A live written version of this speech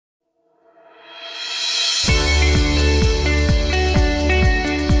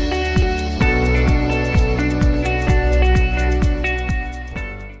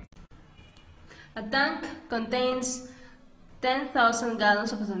contains 10,000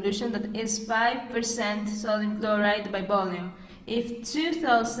 gallons of a solution that is 5% sodium chloride by volume. If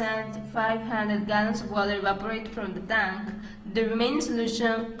 2,500 gallons of water evaporate from the tank, the remaining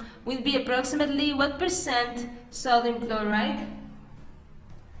solution will be approximately what percent sodium chloride?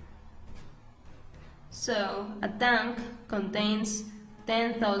 So, a tank contains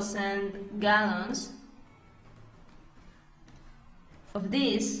 10,000 gallons. Of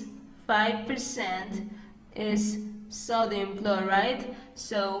this, 5% is sodium chloride,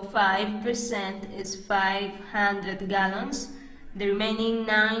 so 5% is 500 gallons. The remaining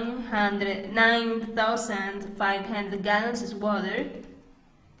 9,500 gallons is water.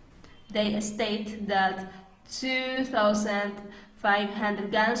 They state that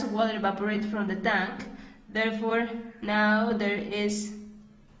 2,500 gallons of water evaporate from the tank. Therefore, now there is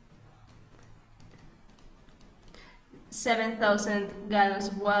 7,000 gallons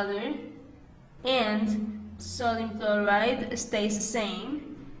of water, and sodium chloride stays the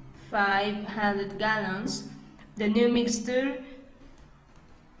same, 500 gallons. The new mixture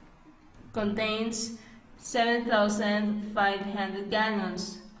contains 7,500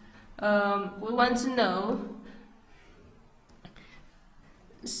 gallons. We want to know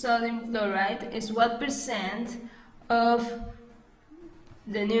sodium chloride is what percent of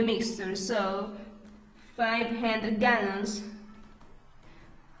the new mixture. So 500 gallons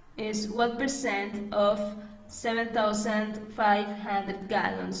is what percent of 7,500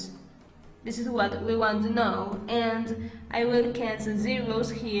 gallons. This is what we want to know, and I will cancel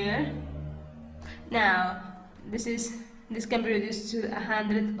zeros here. Now this can be reduced to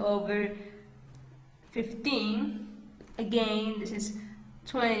 100 over 15. Again, this is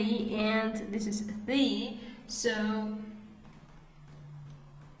 20 and this is 3, so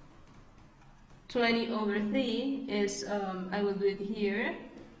 20 over 3 is, I will do it here,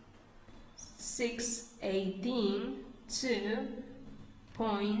 618,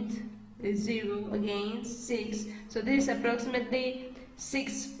 2.0, again 6, so this is approximately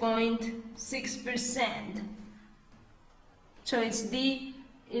 6.6%. Choice D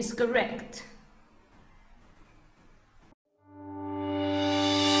is correct.